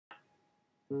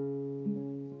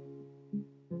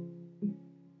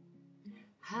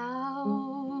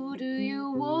How do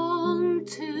you want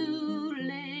to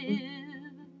live?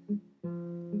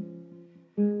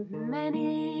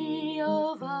 Many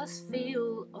of us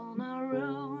feel on our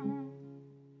own.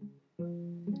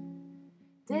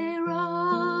 There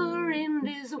are in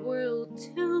this world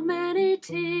too many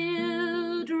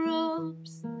teardrops,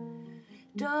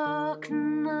 dark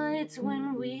nights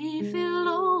when we feel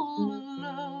all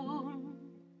alone.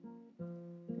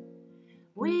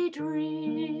 We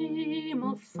dream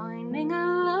of finding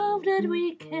a love that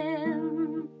we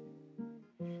can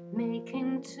make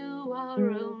into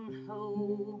our own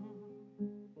home.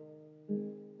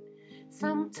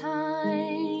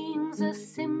 Sometimes a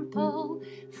simple,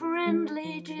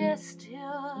 friendly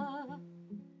gesture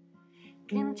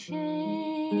can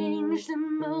change the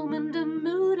moment, the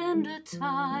mood and the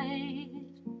tide.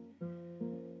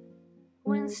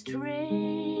 When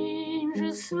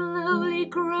strangers slowly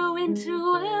grow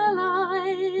into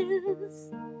allies,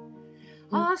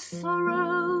 our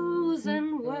sorrows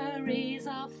and worries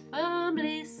are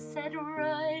firmly set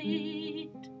right.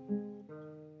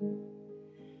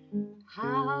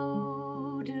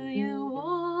 How do you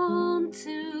want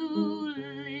to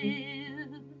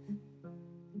live?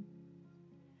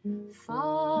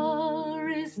 Far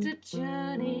is the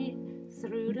journey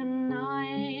through the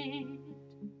night.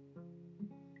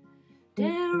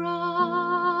 There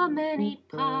are many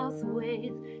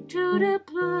pathways to the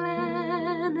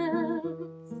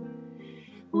planets.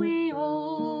 We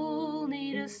all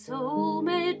need a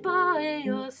soulmate by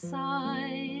your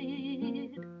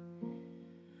side.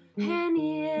 And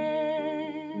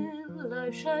yet,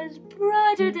 life shines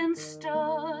brighter than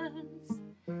stars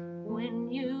when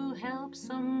you help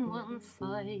someone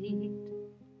fight.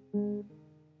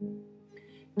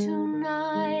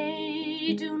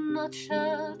 Tonight, do not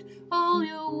shut all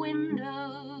your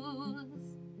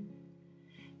windows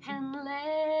and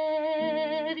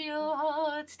let your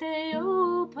heart stay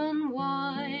open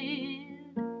wide.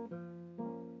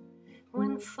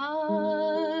 When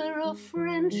fire of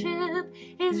friendship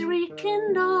is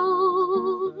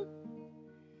rekindled,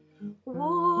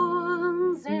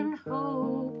 warmth and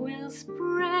hope will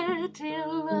spread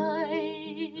till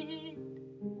light.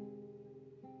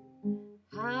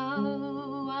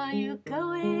 How are you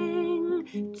going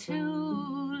to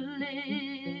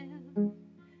live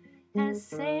as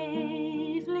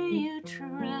safely you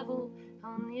travel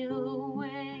on your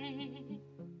way?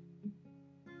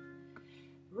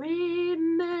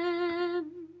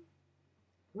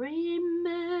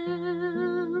 Remember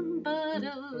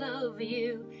the love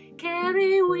you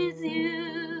carry with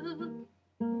you,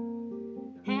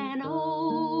 and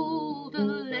all the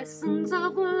lessons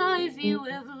of life you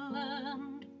have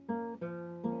learned.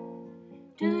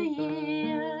 The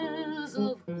years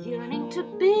of yearning to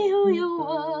be who you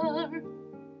are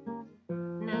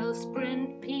now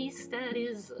sprint peace that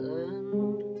is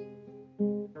earned.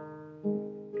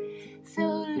 So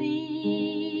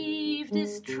leave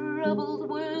this troubled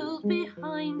world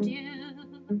behind you.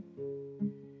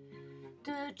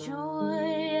 The joy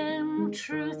and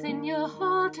truth in your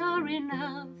heart are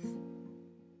enough.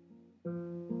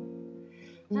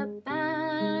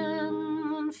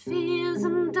 Abandon fears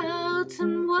and doubts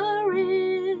and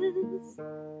worries.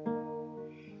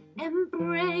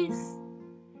 Embrace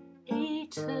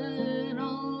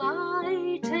eternal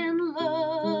light and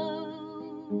love.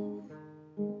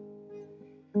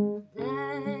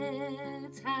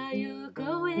 That's how you're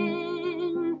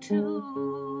going to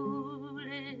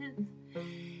live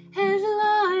as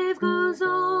life goes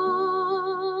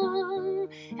on,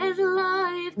 as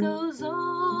life goes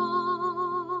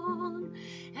on,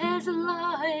 as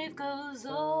life goes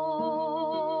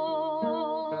on,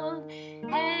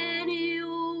 and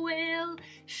you will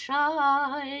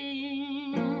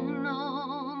shine.